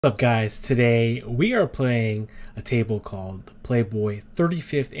What's up guys, today we are playing a table called the Playboy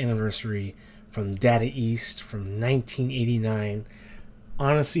 35th Anniversary from Data East from 1989.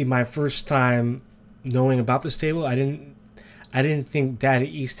 Honestly, my first time knowing about this table, I didn't think Data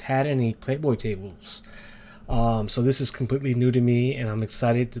East had any Playboy tables. So this is completely new to me and I'm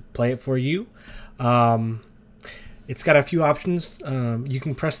excited to play it for you. It's got a few options. You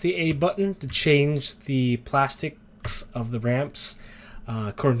can press the A button to change the plastics of the ramps.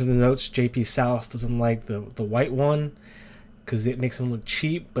 According to the notes, JP South doesn't like the white one because it makes them look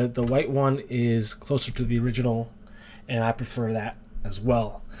cheap, but the white one is closer to the original and I prefer that as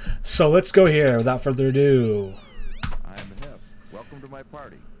well. So let's go here without further ado. I'm Hep. Welcome to my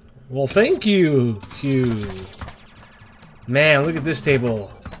party. Well, thank you, Hugh. Man, look at this table.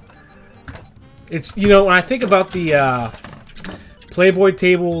 It's, you know, when I think about the Playboy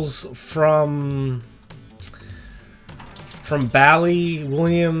tables from Bally,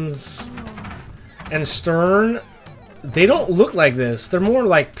 Williams, and Stern, they don't look like this. They're more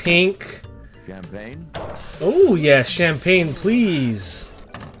like pink. Champagne? Oh yeah, champagne, please.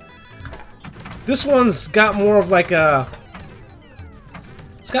 This one's got more of like a...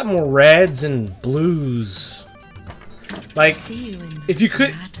 It's got more reds and blues. Like, if you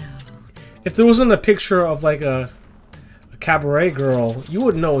could... If there wasn't a picture of like a cabaret girl, you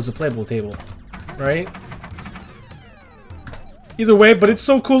wouldn't know it was a Playboy table, right? Either way, but it's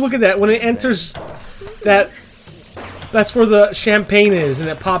so cool. Look at that. When it enters, that's where the champagne is, and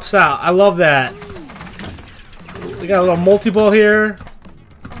it pops out. I love that. We got a little multi-ball here.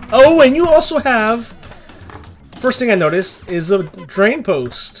 Oh, and you also have... First thing I noticed is a drain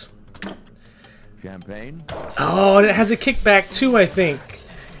post. Champagne? Oh, and it has a kickback too, I think.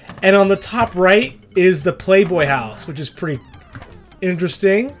 And on the top right is the Playboy house, which is pretty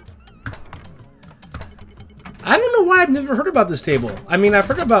interesting. I don't know why I've never heard about this table. I mean, I've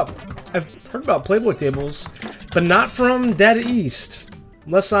heard about Playboy tables, but not from Data East,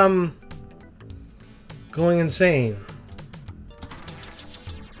 unless I'm going insane.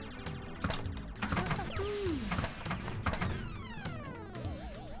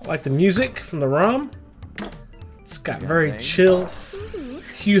 I like the music from the ROM. It's got very chill.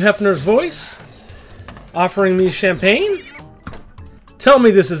 Hugh Hefner's voice offering me champagne. Tell me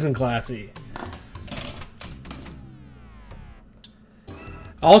this isn't classy.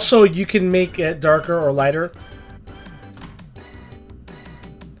 Also, you can make it darker or lighter.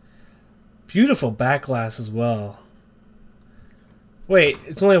 Beautiful backglass as well. Wait,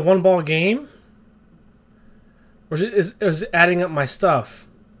 it's only a one-ball game? Or is it adding up my stuff?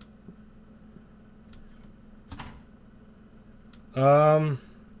 Oh,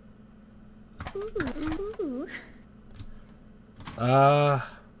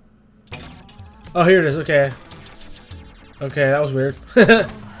 here it is. Okay. Okay, that was weird.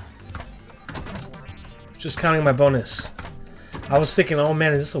 Just counting my bonus. I was thinking, oh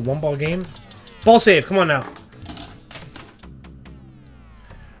man, is this a one-ball game? Ball save, come on now.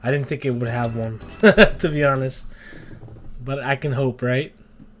 I didn't think it would have one, to be honest. But I can hope, right?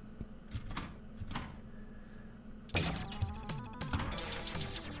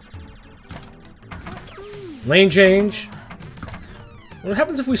 Lane change. What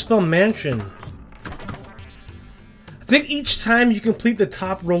happens if we spell mansion? I think each time you complete the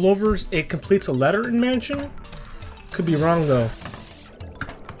top rollovers, it completes a letter in mansion. Could be wrong though.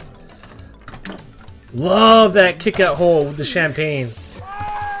 Love that kick out hole with the champagne.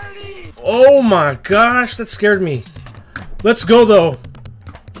 Oh my gosh, that scared me. Let's go though.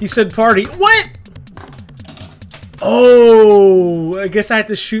 He said party. What? Oh, I guess I had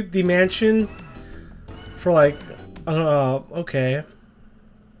to shoot the mansion for like, okay.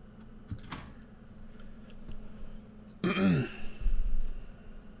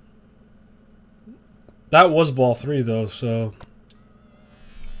 That was ball 3 though, so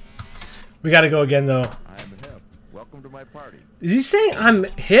we gotta go again though. I'm Hep. Welcome to my party. Is he saying I'm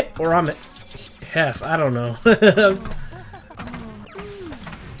hip or I'm Hef? I don't know.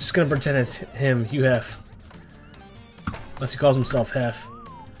 Just gonna pretend it's him, Hugh Hef. Unless he calls himself Hef.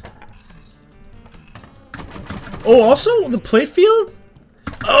 Oh, also the playfield?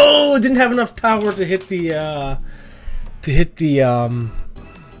 Oh, it didn't have enough power to hit the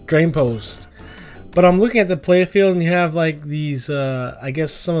drain post. But I'm looking at the playfield and you have like these I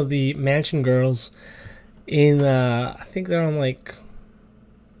guess some of the mansion girls in I think they're on like,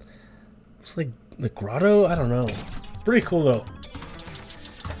 it's like the grotto, I don't know. Pretty cool though.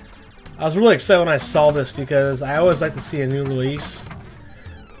 I was really excited when I saw this because I always like to see a new release.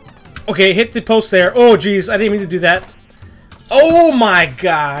 Okay, hit the post there. Oh geez, I didn't mean to do that. Oh my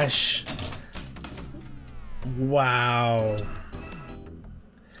gosh. Wow.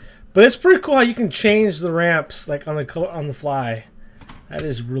 But it's pretty cool how you can change the ramps like on the fly. That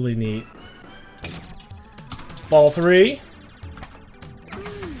is really neat. Ball 3.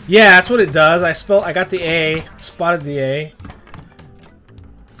 Yeah, that's what it does. I got the A, spotted the A.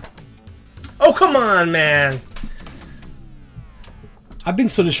 Oh, come on, man. I've been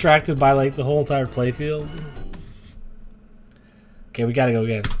so distracted by like the whole entire playfield. Okay, we gotta go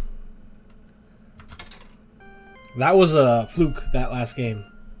again. That was a fluke, that last game.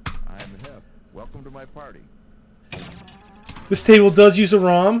 I'm hip. Welcome to my party. This table does use a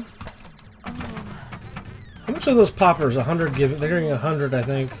ROM. How much are those poppers? 100 give it. They're getting 100, I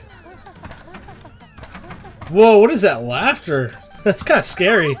think. Whoa, what is that laughter? That's kind of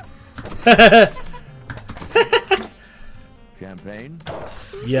scary. Champagne?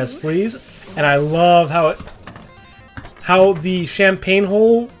 Yes, please. And I love how the champagne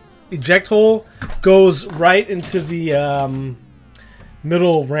hole, eject hole, goes right into the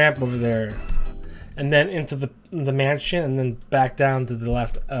middle ramp over there, and then into the mansion, and then back down to the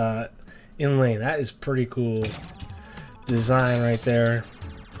left in lane. That is pretty cool design right there.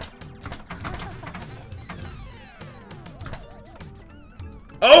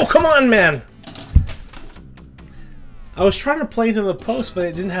 Oh, come on, man! I was trying to play into the post, but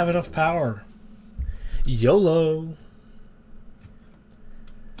it didn't have enough power. YOLO.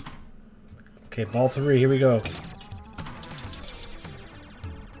 Okay, ball 3. Here we go.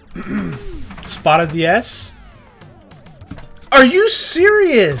 Spotted the S. Are you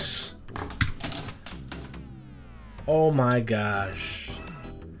serious? Oh my gosh.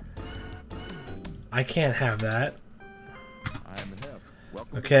 I can't have that.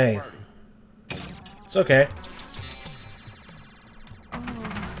 Okay. It's okay.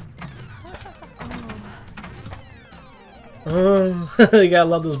 You gotta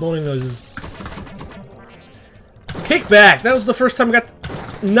love those bowling noises. Kickback! That was the first time I got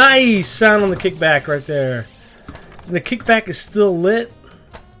the nice sound on the kickback right there. And the kickback is still lit.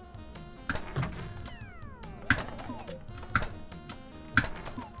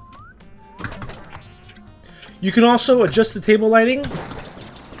 You can also adjust the table lighting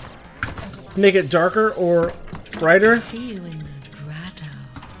to make it darker or brighter.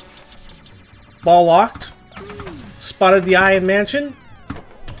 Ball locked. Spotted the eye in mansion.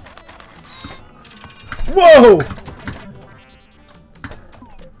 Whoa!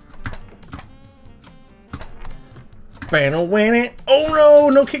 Oh no,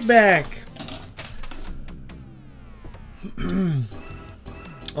 no kickback.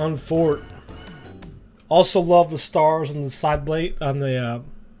 On fort. Also love the stars on the side blade, on the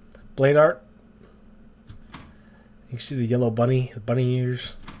blade art. You can see the yellow bunny, the bunny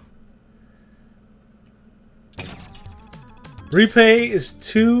ears. Repay is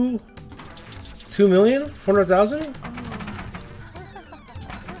 2,400,000.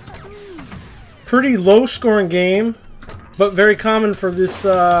 Pretty low scoring game, but very common for this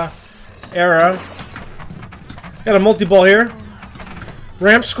era. Got a multi-ball here.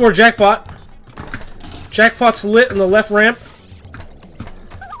 Ramp score jackpot. Jackpot's lit in the left ramp.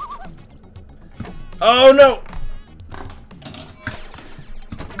 Oh no!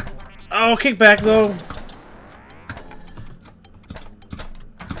 Oh, kickback though.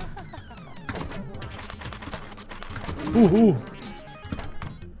 Ooh.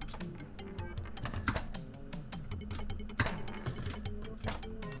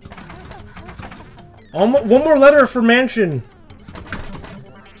 One more letter for mansion.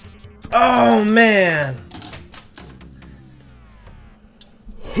 Oh man.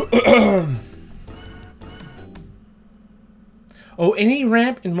 Oh, any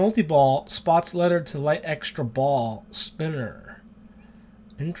ramp in multi-ball spots letter to light extra ball spinner.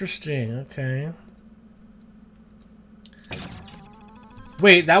 Interesting. Okay.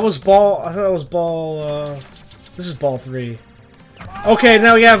 Wait, that was ball. I thought it was ball. This is ball 3. Okay,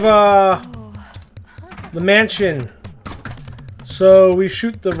 now we have the mansion. So we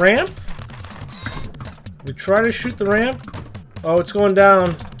shoot the ramp. We try to shoot the ramp. Oh, it's going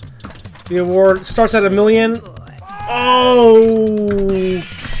down. The award starts at 1 million. Oh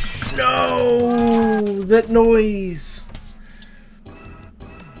no! That noise.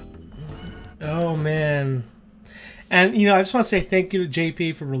 Oh man. And, you know, I just want to say thank you to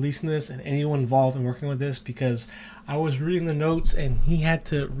JP for releasing this and anyone involved in working with this, because I was reading the notes and he had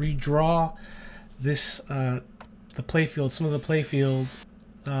to redraw this, the playfield, some of the playfield,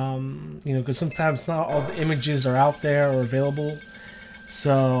 you know, because sometimes not all the images are out there or available.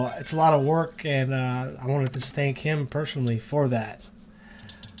 So it's a lot of work, and I wanted to just thank him personally for that.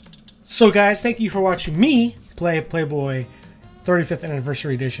 So guys, thank you for watching me play Playboy 35th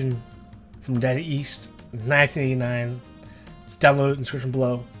Anniversary Edition from Daddy East. 1989. Download it in the description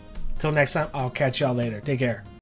below. Until next time, I'll catch y'all later. Take care.